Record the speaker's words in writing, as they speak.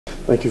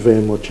Thank you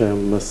very much,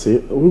 Mercy.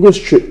 We'll go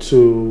straight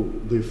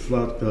to the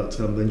fact that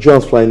the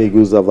Nigerian Flying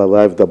Eagles have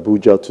arrived at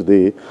Abuja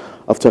today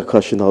after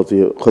crashing out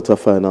the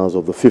quarterfinals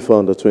of the FIFA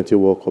Under-20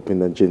 World Cup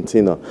in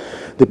Argentina.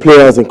 The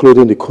players,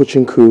 including the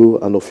coaching crew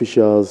and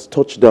officials,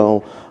 touched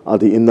down at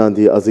the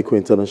Nnamdi Azikiwe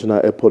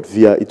International Airport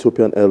via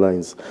Ethiopian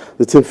Airlines.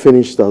 The team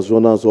finished as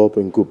runners-up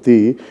in Group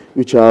D,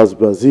 which has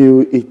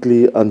Brazil,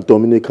 Italy, and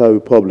Dominican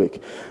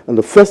Republic. And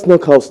the first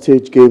knockout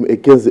stage game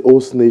against the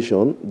host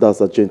nation, that's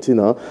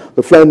Argentina,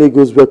 the Flying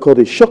Eagles recorded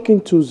a shocking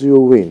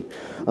 2-0 win.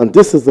 And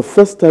this is the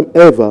first time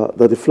ever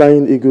that the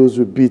Flying Eagles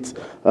will beat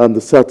the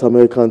South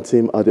American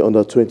team at the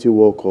Under-20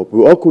 World Cup.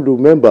 We all could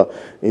remember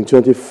in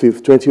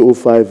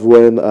 2005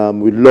 when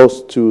we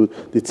lost to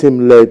the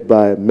team led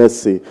by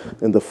Messi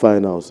in the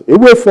finals.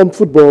 Away from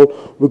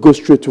football, we go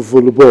straight to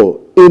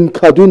volleyball. In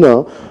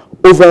Kaduna,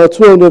 over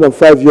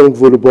 205 young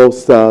volleyball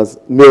stars,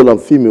 male and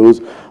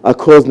females,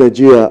 across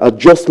Nigeria are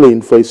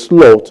jostling for a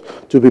slot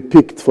to be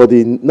picked for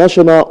the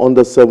National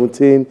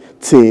Under-17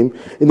 team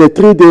in the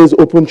 3 days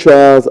open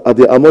trials at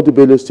the Ahmadu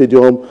Bello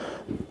Stadium,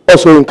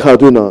 also in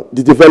Kaduna.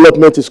 The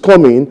development is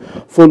coming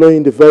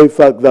following the very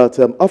fact that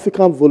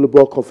African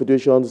Volleyball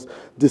Confederation's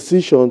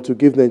decision to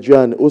give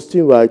Nigeria an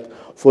hosting right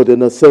for the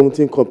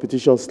Under-17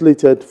 competition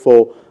slated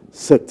for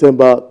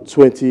September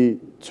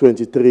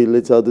 2023,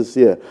 later this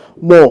year.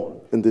 More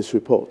in this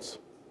report.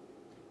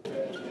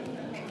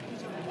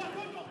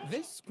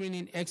 This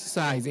screening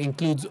exercise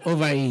includes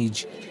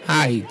overage,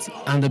 height,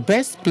 and the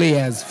best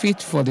players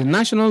fit for the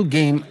national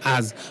game,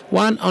 as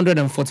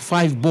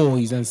 145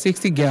 boys and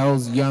 60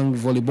 girls young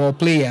volleyball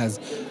players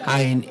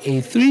are in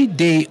a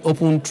 3-day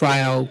open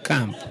trial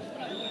camp.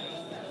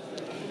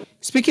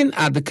 Speaking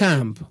at the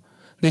camp,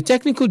 the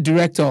technical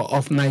director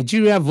of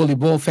Nigeria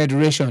Volleyball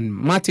Federation,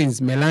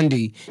 Martins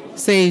Melandi,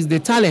 says the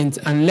talent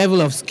and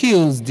level of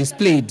skills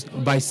displayed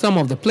by some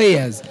of the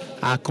players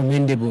are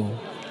commendable.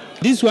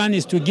 This one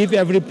is to give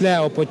every player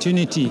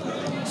opportunity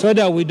so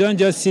that we don't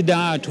just sit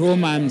down at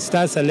home and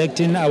start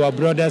selecting our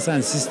brothers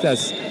and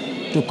sisters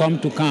to come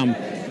to camp.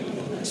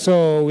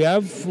 So we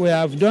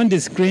have done the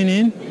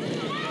screening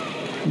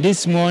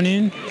this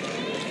morning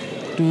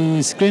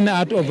to screen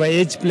out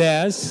overage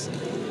players,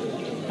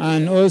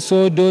 and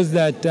also those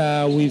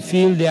that we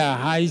feel their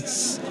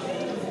heights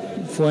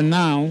for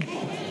now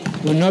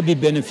will not be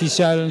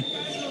beneficial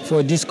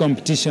for this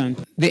competition.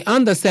 The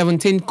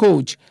Under-17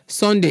 coach,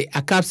 Sunday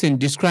Akapsin,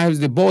 describes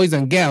the boys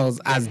and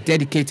girls as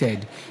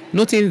dedicated,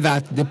 noting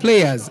that the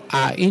players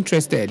are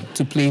interested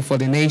to play for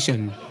the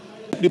nation.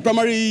 The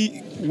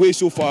primary way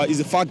so far is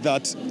the fact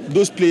that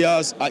those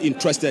players are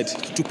interested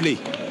to play.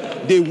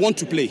 They want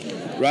to play,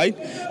 right?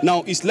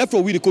 Now, it's left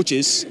for we, the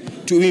coaches,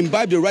 to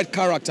imbibe the right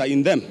character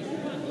in them.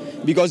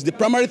 Because the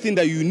primary thing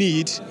that you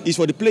need is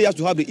for the players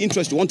to have the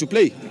interest to want to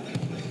play.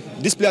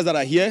 These players that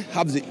are here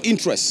have the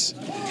interest.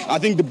 I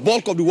think the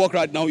bulk of the work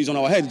right now is on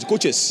our heads, the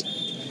coaches.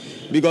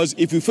 Because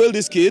if we fail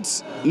these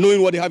kids,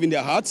 knowing what they have in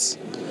their hearts,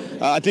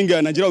 I think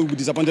Nigeria will be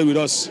disappointed with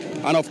us.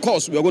 And of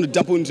course, we are going to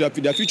dampen into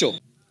their future.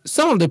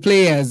 Some of the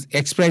players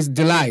expressed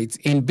delight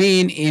in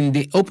being in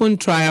the open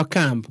trial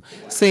camp,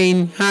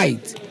 saying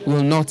height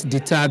will not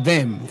deter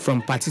them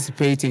from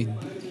participating.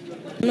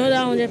 I'm not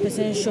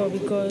 100% sure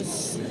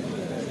because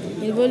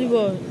in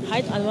volleyball,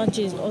 height advantage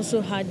is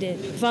also added.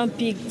 If I'm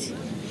picked,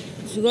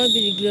 to God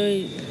be the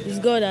glory. It's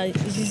God that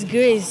it's His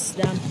grace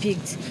that I'm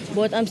picked.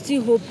 But I'm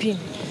still hoping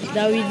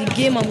that with the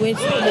game I'm going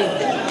to play,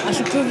 I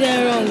should prove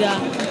them wrong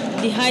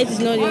that the height is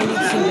not the only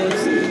thing,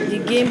 but the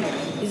game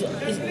is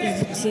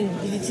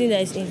the thing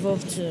that is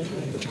involved too.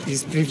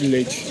 It's a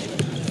privilege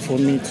for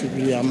me to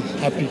be. I'm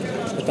happy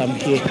that I'm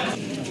here.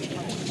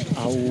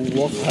 I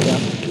will work harder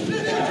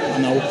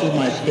and I will put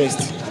my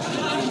best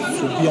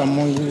to be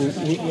among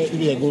who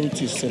we are going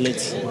to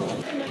select.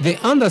 The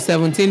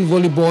Under-17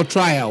 volleyball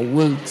trial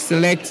will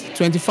select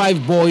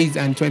 25 boys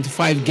and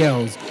 25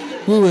 girls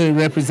who will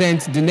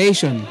represent the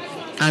nation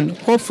and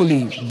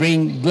hopefully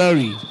bring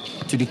glory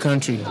to the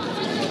country.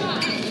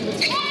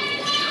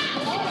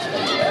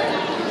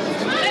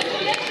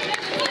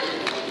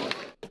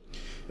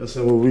 Yes,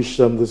 and we wish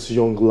them, this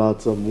young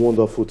lads, a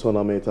wonderful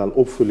tournament, and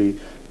hopefully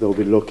they'll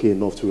be lucky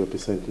enough to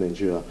represent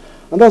Nigeria.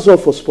 And that's all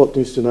for Sport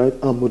News tonight.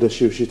 I'm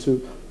Mudashir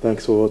Shitu.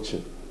 Thanks for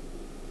watching.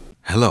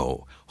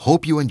 Hello.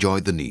 Hope you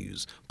enjoyed the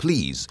news.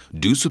 Please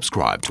do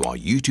subscribe to our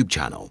YouTube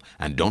channel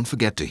and don't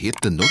forget to hit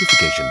the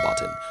notification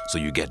button so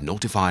you get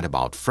notified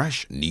about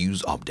fresh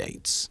news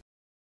updates.